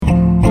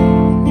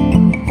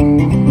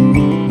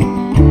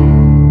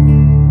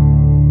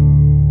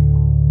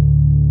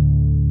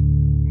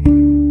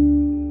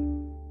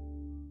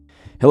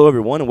Hello,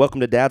 everyone, and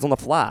welcome to Dads on the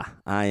Fly.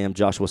 I am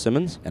Joshua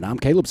Simmons. And I'm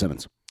Caleb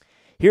Simmons.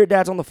 Here at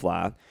Dads on the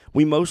Fly,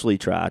 we mostly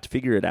try to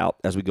figure it out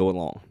as we go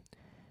along,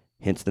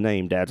 hence the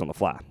name Dads on the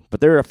Fly.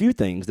 But there are a few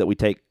things that we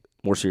take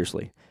more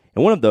seriously,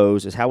 and one of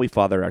those is how we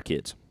father our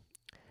kids.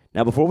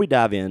 Now, before we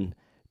dive in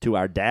to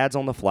our Dads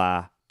on the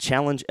Fly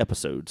challenge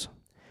episodes,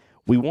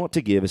 we want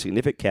to give a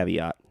significant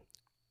caveat.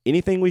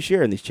 Anything we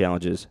share in these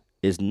challenges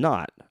is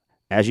not,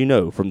 as you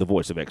know, from the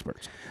voice of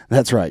experts.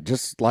 That's right.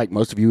 Just like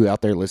most of you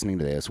out there listening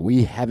to this,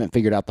 we haven't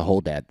figured out the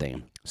whole dad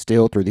thing.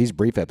 Still, through these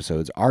brief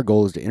episodes, our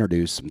goal is to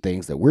introduce some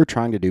things that we're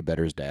trying to do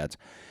better as dads,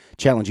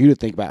 challenge you to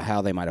think about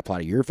how they might apply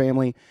to your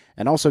family,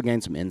 and also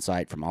gain some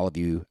insight from all of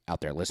you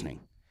out there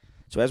listening.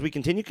 So as we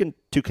continue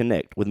to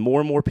connect with more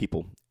and more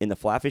people in the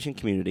fly fishing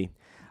community,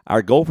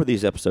 our goal for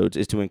these episodes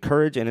is to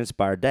encourage and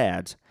inspire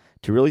dads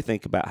to really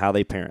think about how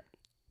they parent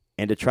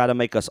and to try to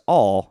make us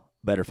all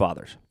better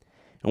fathers.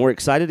 And we're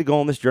excited to go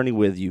on this journey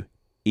with you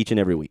each and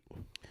every week.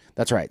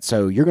 That's right.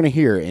 So you're going to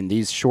hear in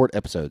these short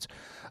episodes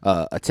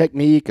a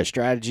technique, a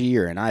strategy,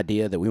 or an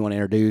idea that we want to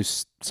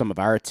introduce, some of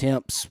our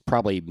attempts,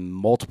 probably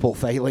multiple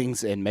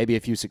failings, and maybe a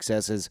few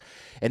successes,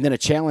 and then a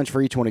challenge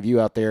for each one of you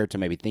out there to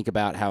maybe think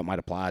about how it might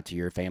apply to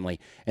your family.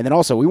 And then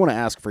also we want to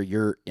ask for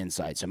your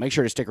insight. So make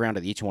sure to stick around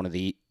to each one of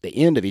the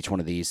end of each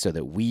one of these so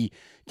that we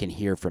can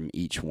hear from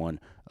each one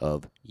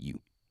of you.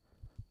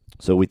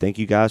 So we thank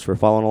you guys for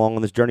following along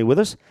on this journey with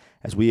us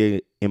as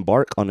we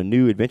embark on a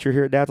new adventure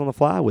here at Dads on the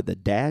Fly with the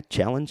Dad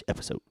Challenge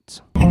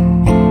episodes.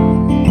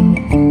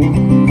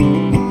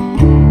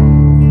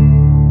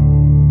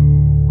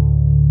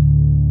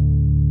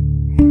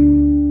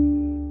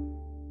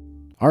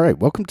 All right,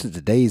 welcome to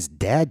today's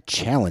Dad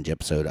Challenge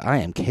episode. I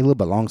am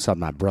Caleb alongside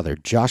my brother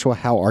Joshua.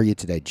 How are you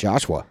today,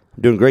 Joshua?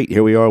 I'm doing great.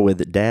 Here we are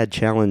with Dad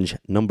Challenge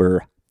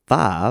number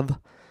 5.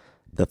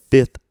 The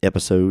 5th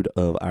episode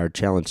of our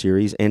challenge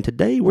series, and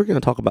today we're going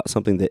to talk about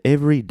something that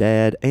every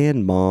dad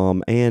and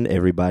mom and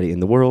everybody in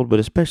the world, but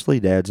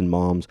especially dads and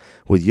moms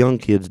with young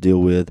kids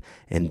deal with,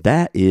 and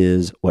that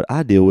is what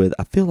I deal with.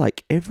 I feel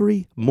like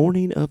every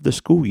morning of the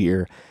school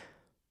year,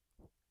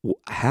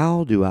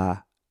 how do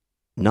I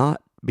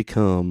not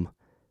become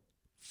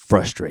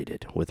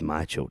frustrated with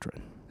my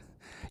children?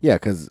 Yeah,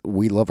 because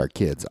we love our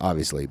kids,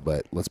 obviously,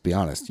 but let's be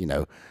honest,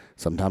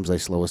 sometimes they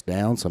slow us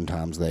down,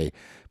 sometimes they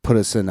put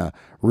us in a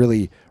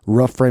really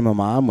rough frame of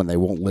mind when they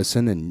won't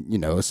listen, and,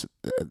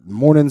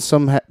 mornings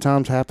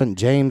sometimes happen.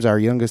 James, our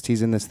youngest,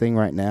 he's in this thing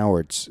right now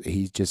where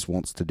he just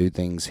wants to do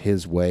things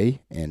his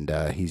way, and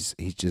he's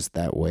just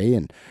that way,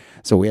 and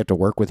so we have to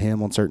work with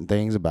him on certain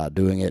things about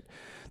doing it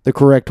the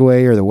correct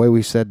way or the way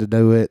we said to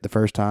do it the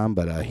first time,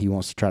 but he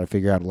wants to try to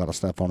figure out a lot of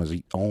stuff on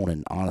his own,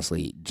 and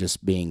honestly,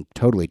 just being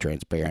totally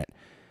transparent,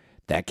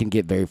 that can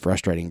get very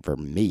frustrating for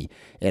me.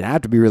 And I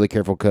have to be really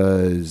careful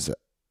because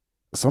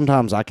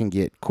sometimes I can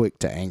get quick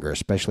to anger,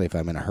 especially if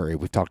I'm in a hurry.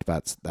 We've talked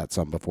about that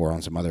some before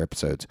on some other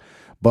episodes.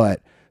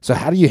 But so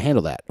how do you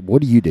handle that?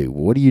 What do you do?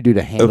 What do you do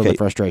to handle the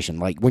frustration?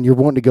 Like when you're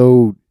wanting to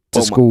go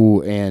to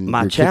school and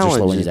my your kids are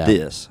slowing you down. My challenge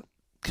is this,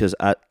 because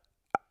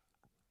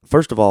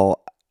first of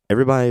all,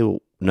 everybody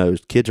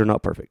knows kids are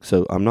not perfect.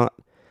 So I'm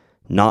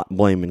not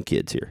blaming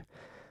kids here.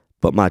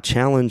 But my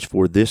challenge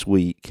for this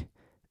week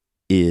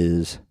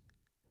is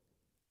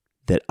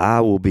that I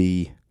will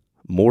be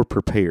more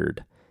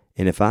prepared.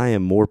 And if I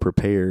am more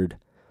prepared,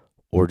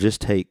 or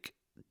just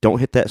don't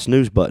hit that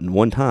snooze button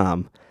one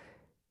time,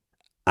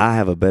 I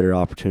have a better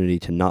opportunity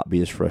to not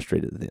be as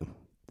frustrated as them.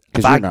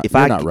 Because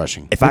you're not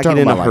rushing. If I get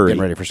in a hurry,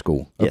 getting ready for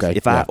school. Yes,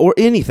 Okay. Or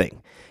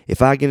anything.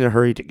 If I get in a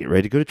hurry to get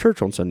ready to go to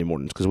church on Sunday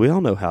mornings, because we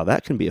all know how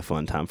that can be a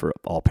fun time for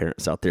all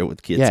parents out there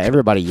with kids. Yeah,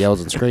 everybody yells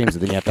and screams,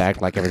 and then you have to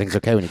act like everything's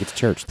okay when you get to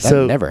church.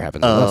 That never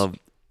happens with us.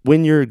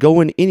 When you're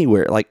going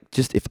anywhere,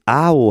 just if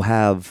I will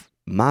have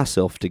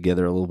myself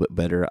together a little bit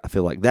better, I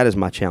feel like that is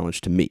my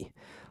challenge to me.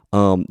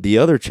 The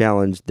other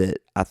challenge that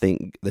I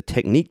think the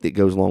technique that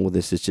goes along with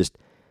this is just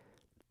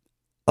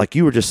like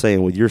you were just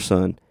saying with your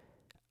son,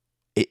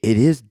 it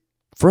is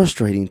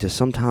frustrating to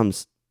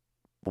sometimes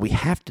we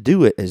have to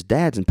do it as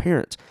dads and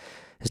parents,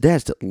 as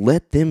dads, to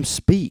let them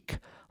speak.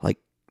 Like,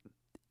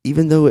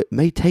 even though it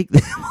may take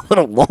them a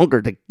little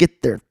longer to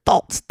get their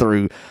thoughts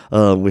through,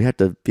 we have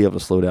to be able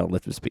to slow down and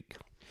let them speak.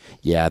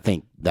 Yeah, I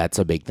think that's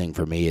a big thing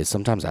for me is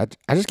sometimes I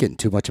just get in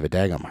too much of a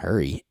daggum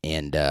hurry,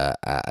 and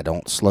I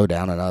don't slow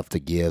down enough to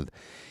give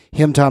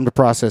him time to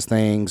process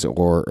things,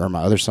 or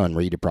my other son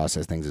Reed to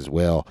process things as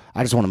well.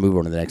 I just want to move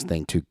on to the next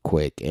thing too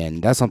quick,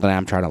 and that's something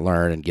I'm trying to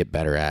learn and get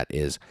better at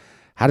is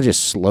how to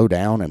just slow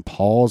down and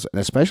pause, and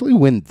especially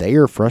when they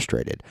are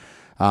frustrated.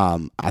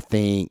 I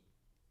think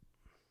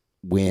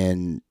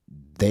when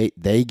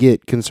they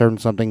get concerned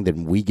with something,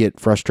 then we get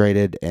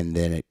frustrated, and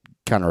then it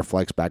kind of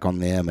reflects back on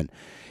them, and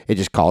it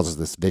just causes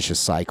this vicious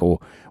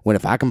cycle. When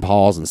if I can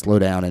pause and slow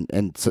down, and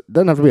it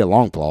doesn't have to be a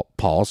long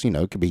pause,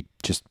 it could be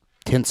just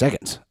 10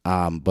 seconds.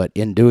 But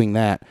in doing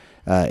that,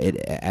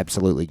 it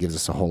absolutely gives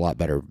us a whole lot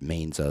better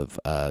means of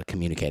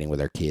communicating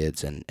with our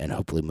kids and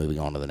hopefully moving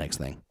on to the next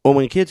thing. Well,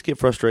 when kids get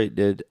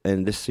frustrated,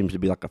 and this seems to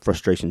be like a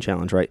frustration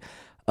challenge, right?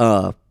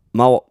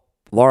 My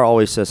Laura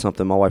always says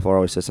something. My wife Laura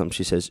always says something.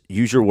 She says,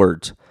 use your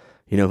words.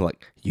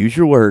 Use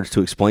your words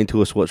to explain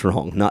to us what's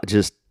wrong, not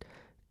just,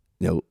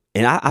 and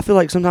I feel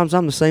like sometimes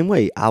I'm the same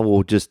way. I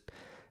will just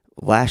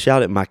lash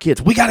out at my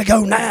kids. We got to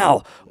go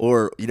now.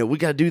 Or, we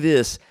got to do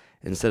this.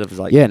 Instead of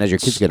like. Yeah, and as your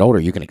kids get older,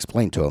 you can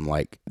explain to them,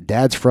 like,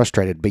 Dad's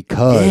frustrated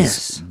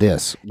because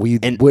this. We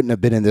wouldn't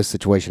have been in this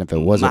situation if it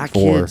wasn't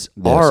for this.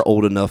 My kids are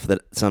old enough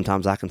that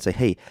sometimes I can say,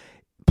 hey,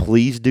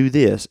 please do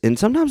this. And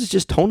sometimes it's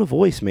just tone of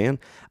voice, man.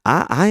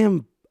 I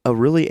am a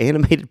really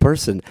animated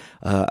person.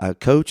 I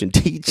coach and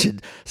teach.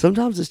 And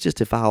sometimes it's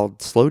just if I'll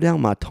slow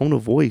down my tone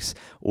of voice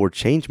or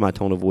change my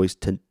tone of voice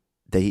to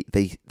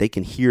they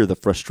can hear the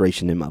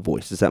frustration in my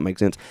voice. Does that make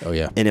sense? Oh,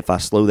 yeah. And if I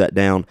slow that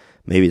down,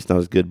 maybe it's not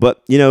as good.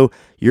 But,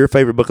 your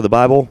favorite book of the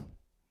Bible?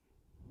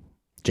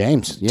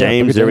 James. Yeah,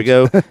 James, there we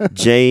go.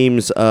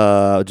 James,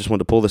 just wanted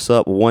to pull this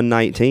up,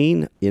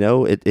 1:19.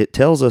 It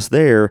tells us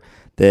there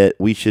that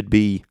we should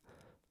be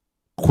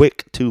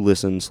quick to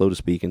listen, slow to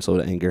speak, and slow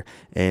to anger.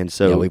 And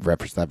so we've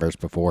referenced that verse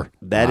before.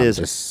 That is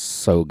just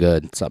so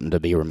good. Something to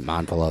be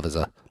mindful of as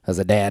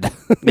a dad.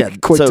 Yeah,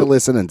 quick to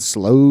listen and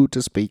slow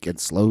to speak and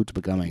slow to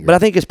become angry. But I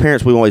think as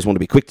parents, we always want to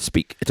be quick to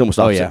speak. It's almost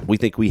opposite. Yeah. We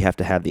think we have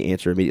to have the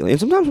answer immediately. And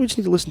sometimes we just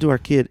need to listen to our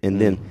kid, and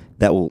then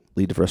that will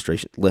lead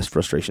to less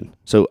frustration.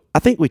 So I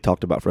think we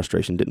talked about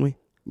frustration, didn't we?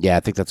 Yeah,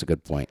 I think that's a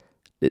good point.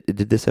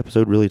 Did this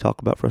episode really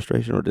talk about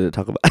frustration, or did it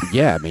talk about...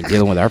 Yeah, I mean,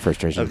 dealing with our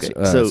frustrations Okay,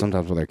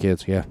 sometimes with our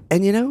kids, yeah.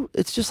 And,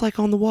 it's just like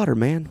on the water,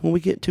 man. When we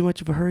get in too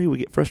much of a hurry, we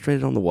get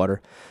frustrated on the water.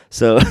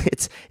 So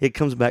it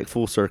comes back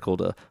full circle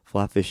to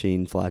fly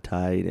fishing, fly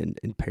tide,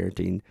 and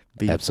parenting.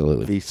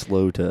 Absolutely. Be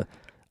slow to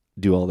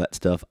do all that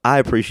stuff. I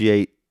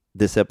appreciate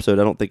this episode.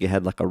 I don't think it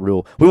had like a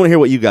real... We want to hear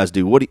what you guys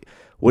do. What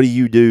do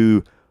you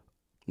do...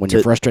 When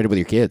you're frustrated with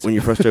your kids. When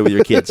you're frustrated with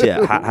your kids,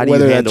 yeah. How do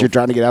Whether you handle... you're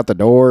trying to get out the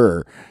door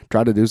or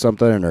trying to do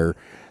something or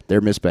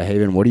they're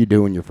misbehaving, what do you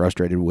do when you're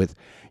frustrated with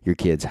your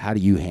kids? How do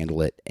you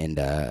handle it? And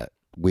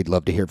we'd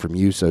love to hear from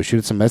you. So shoot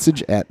us a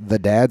message at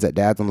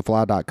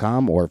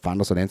dadsonthefly.com or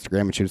find us on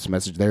Instagram and shoot us a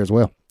message there as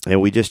well.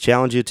 And we just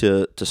challenge you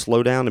to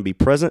slow down and be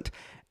present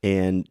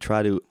and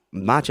try to...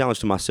 My challenge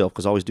to myself,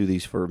 because I always do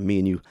these for me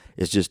and you,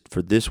 is just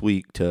for this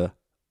week to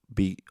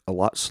be a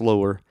lot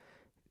slower,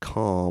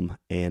 calm,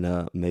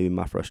 and maybe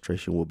my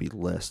frustration will be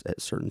less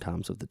at certain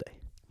times of the day.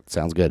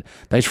 Sounds good.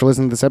 Thanks for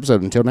listening to this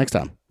episode. Until next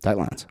time, tight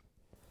lines.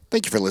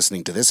 Thank you for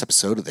listening to this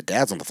episode of the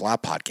Dads on the Fly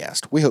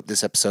podcast. We hope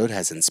this episode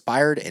has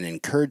inspired and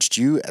encouraged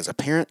you as a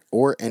parent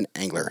or an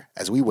angler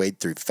as we wade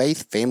through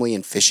faith, family,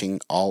 and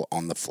fishing all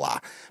on the fly.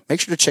 Make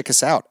sure to check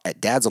us out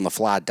at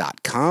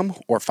dadsonthefly.com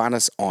or find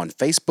us on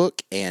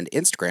Facebook and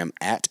Instagram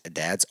at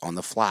Dads on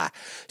the Fly.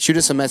 Shoot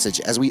us a message,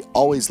 as we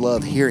always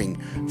love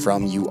hearing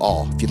from you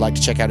all. If you'd like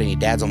to check out any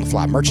Dads on the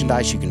Fly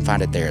merchandise, you can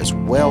find it there as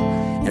well.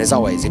 And as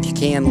always, if you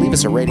can, leave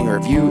us a rating or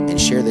review and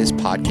share this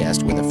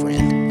podcast with a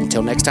friend.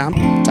 Until next time,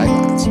 tight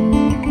lines.